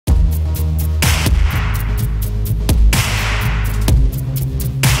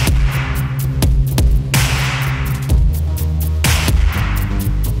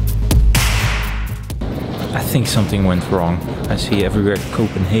think something went wrong. I see everywhere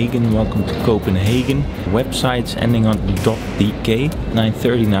Copenhagen, welcome to Copenhagen. Websites ending on .dk,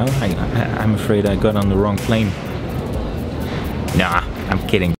 9:30 now. I'm afraid I got on the wrong plane. Nah, I'm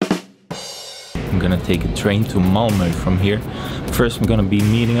kidding. I'm gonna take a train to Malmö from here. First I'm gonna be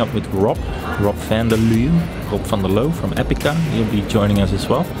meeting up with Rob van der Loo from Epica. He'll be joining us as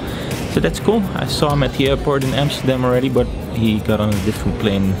well. So that's cool. I saw him at the airport in Amsterdam already, but he got on a different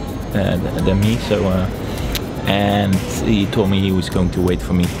plane than me. So and he told me he was going to wait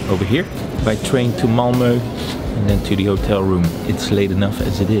for me over here by train to Malmö and then to the hotel room. It's late enough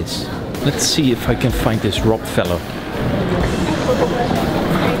as it is. Let's see if I can find this Rob fellow.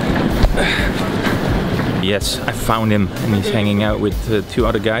 Yes, I found him and he's hanging out with two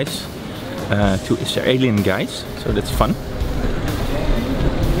other guys, two Israeli guys, so that's fun.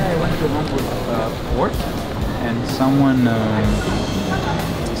 Yeah, I went to Hamburg port and someone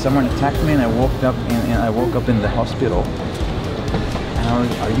attacked me and I woke up in the hospital. And I was,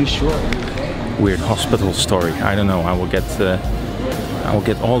 are you sure? Weird hospital story. I don't know. I will get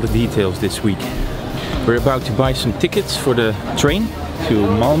all the details this week. We're about to buy some tickets for the train to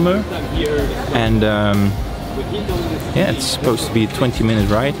Malmö, and yeah, it's supposed to be a 20-minute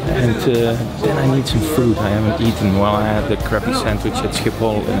ride, and then I need some food. I haven't eaten while I had the crappy sandwich at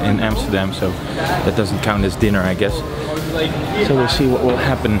Schiphol in Amsterdam, so that doesn't count as dinner, I guess. So we'll see what will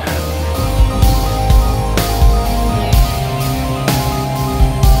happen.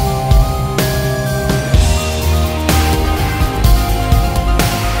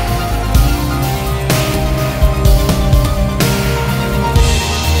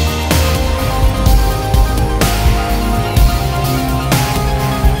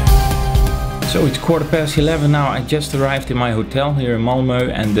 So it's 11:15 now. I just arrived in my hotel here in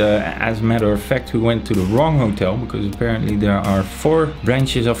Malmö, and as a matter of fact we went to the wrong hotel because apparently there are 4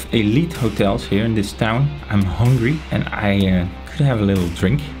 branches of elite hotels here in this town. I'm hungry and I could have a little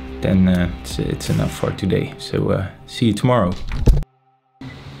drink. Then it's enough for today. So see you tomorrow.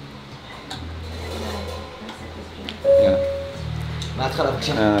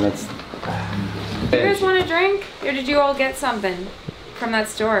 Do you guys want a drink, or did you all get something from that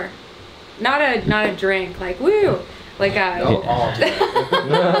store? Not a drink, like woo, like a.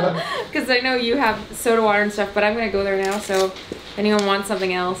 Because I know you have soda water and stuff, but I'm gonna go there now. So, if anyone wants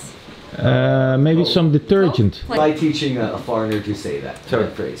something else, maybe some detergent. Like, by teaching a foreigner to say that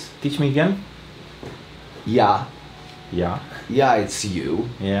phrase. Teach me again. Yeah. Yeah. Yeah, it's you.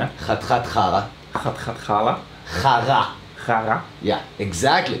 Yeah. Chat chat chara. Chat chat chala. Chara. Chara. Yeah,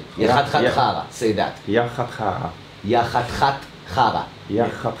 exactly. Yeah, chat chat chara. Say that. Ja chat chara. Yeah, chat chat chara. Ja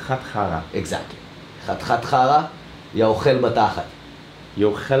chat chat chara. Exactly. Chat chat chara. Ya ochel batachat.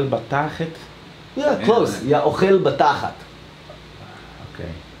 Yochel batachet. Yeah, close. Ya ochel batachat.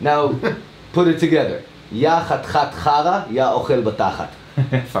 Okay. Now, put it together. Ya chat chat chara. Ya ochel batachat.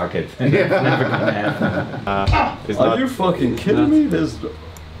 Fuck it. Never gonna happen. Are you fucking kidding me? There's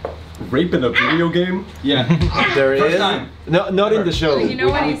rape in a video game? Yeah. There is? No, not in the show. you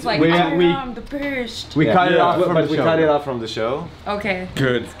know when he's like, I'm the best. We cut it off from the show. We cut it off from the show. Okay.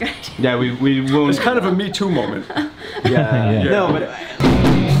 Good. Good. Yeah, we won't. It's kind of a Me Too moment. Yeah. No, but.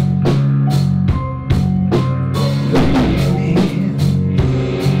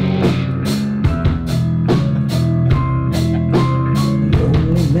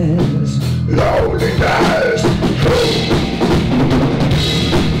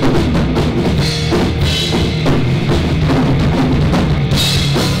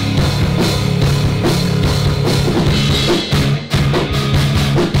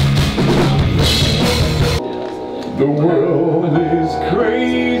 The world is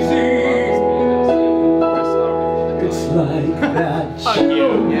crazy. It's like that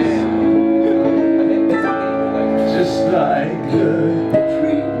show. Just like the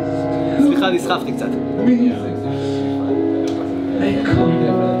priest. סליחה, נסחפתי קצת. They come,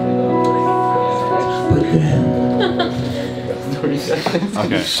 but then.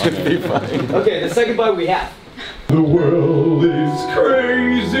 Okay. Should be fine. Okay, the second part we have. The world is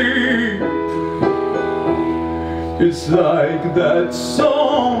crazy. It's like that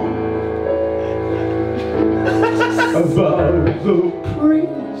song about the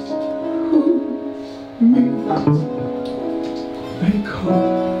priest who meets a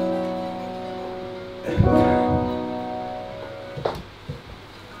call.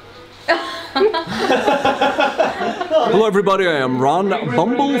 Hello everybody, I am Ron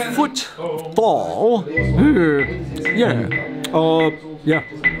Bumblefoot Thal. Yeah.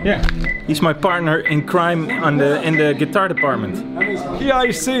 He's my partner in crime in the guitar department.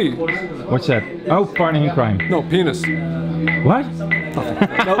 PIC. What's that? Oh, partner in crime. No, penis. What?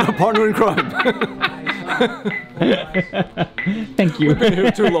 No, partner in crime. Thank you. We've been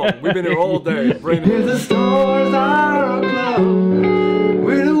here too long. We've been here all day. The stars are aglow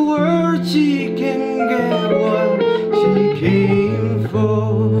with a word she can get what she came for.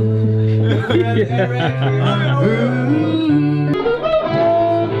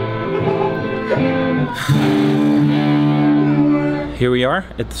 Here we are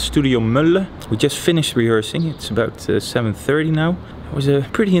at Studio Malmö. We just finished rehearsing. It's about 7:30 now. It was a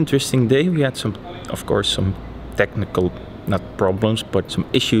pretty interesting day. We had some, of course, some technical, not problems, but some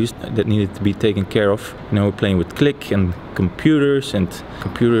issues that needed to be taken care of. You know, we're playing with click and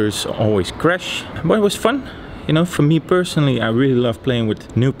computers always crash. But it was fun. You know, for me personally, I really love playing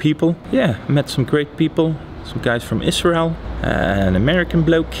with new people. Yeah, met some great people. Some guys from Israel, an American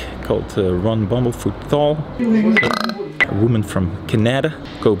bloke called Ron Bumblefoot Thal, a woman from Canada,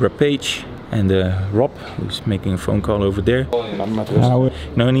 Kobra Paige and Rob, who's making a phone call over there. You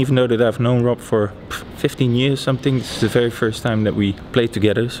know, and even though that I've known Rob for 15 years something, this is the very first time that we played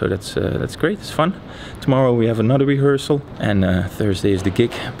together, so that's great, it's fun. Tomorrow we have another rehearsal and Thursday is the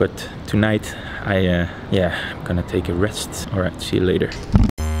gig, but tonight I'm gonna take a rest. Alright, see you later.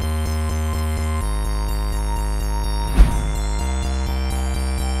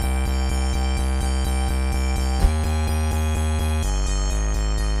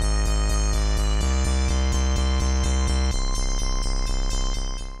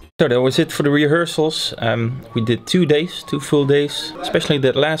 So that was it for the rehearsals. We did 2 days, 2 full days. Especially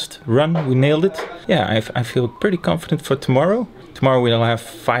that last run, we nailed it. Yeah, I feel pretty confident for tomorrow. Tomorrow we'll have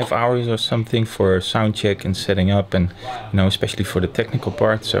 5 hours or something for sound check and setting up, and you know, especially for the technical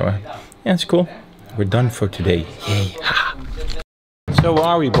part. So yeah, it's cool. We're done for today. Yay! Ha. So where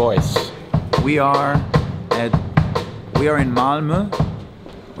are we, boys? We are in Malmö.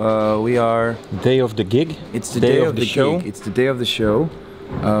 We are. Day of the gig. It's the day of the show. Gig. It's the day of the show.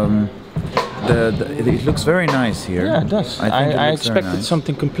 It looks very nice here. Yeah, it does. I expected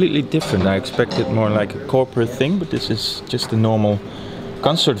something completely different. I expected more like a corporate thing, but this is just a normal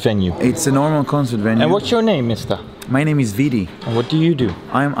concert venue. It's a normal concert venue. And what's your name, mister? My name is Vidi. And what do you do?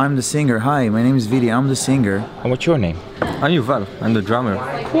 I'm the singer. Hi, my name is Vidi. I'm the singer. And what's your name? I'm Yuval. I'm the drummer.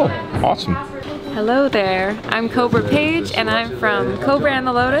 Cool. Awesome. Hello there. I'm Kobra Paige and I'm from Cobra and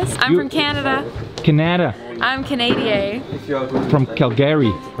the Lotus. I'm from Canada. Canada. I'm Canadian. From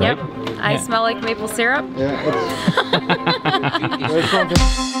Calgary, right? Yep. I smell like maple syrup.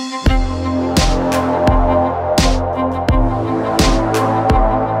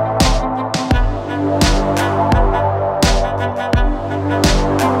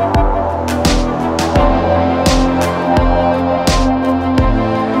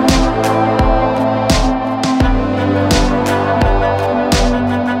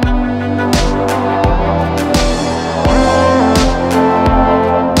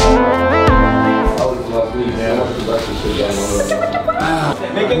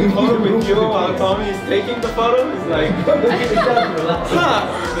 Taking a photo with you while Tommy is taking the photo is like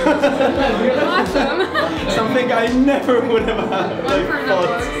Awesome. something I never would have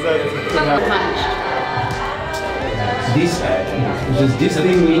thought This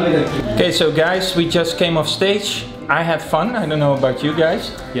thing we need. Okay, so guys, we just came off stage. I had fun. I don't know about you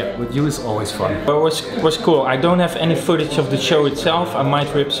guys. Yeah, with you is always fun. But it was cool. I don't have any footage of the show itself. I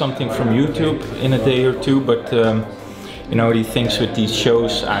might rip something from YouTube in a day or two, but you know, these things with these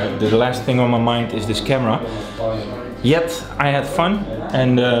shows, the last thing on my mind is this camera. Yet I had fun,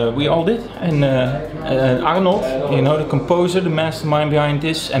 and we all did. And Arnold, you know, the composer, the mastermind behind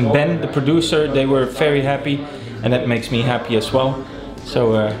this, and Ben, the producer, they were very happy, and that makes me happy as well.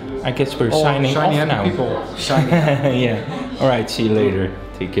 So I guess we're signing off now. Shiny happy people. Shiny. Yeah. All right. See you later.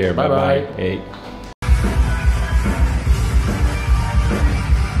 Take care. Bye bye. Hey.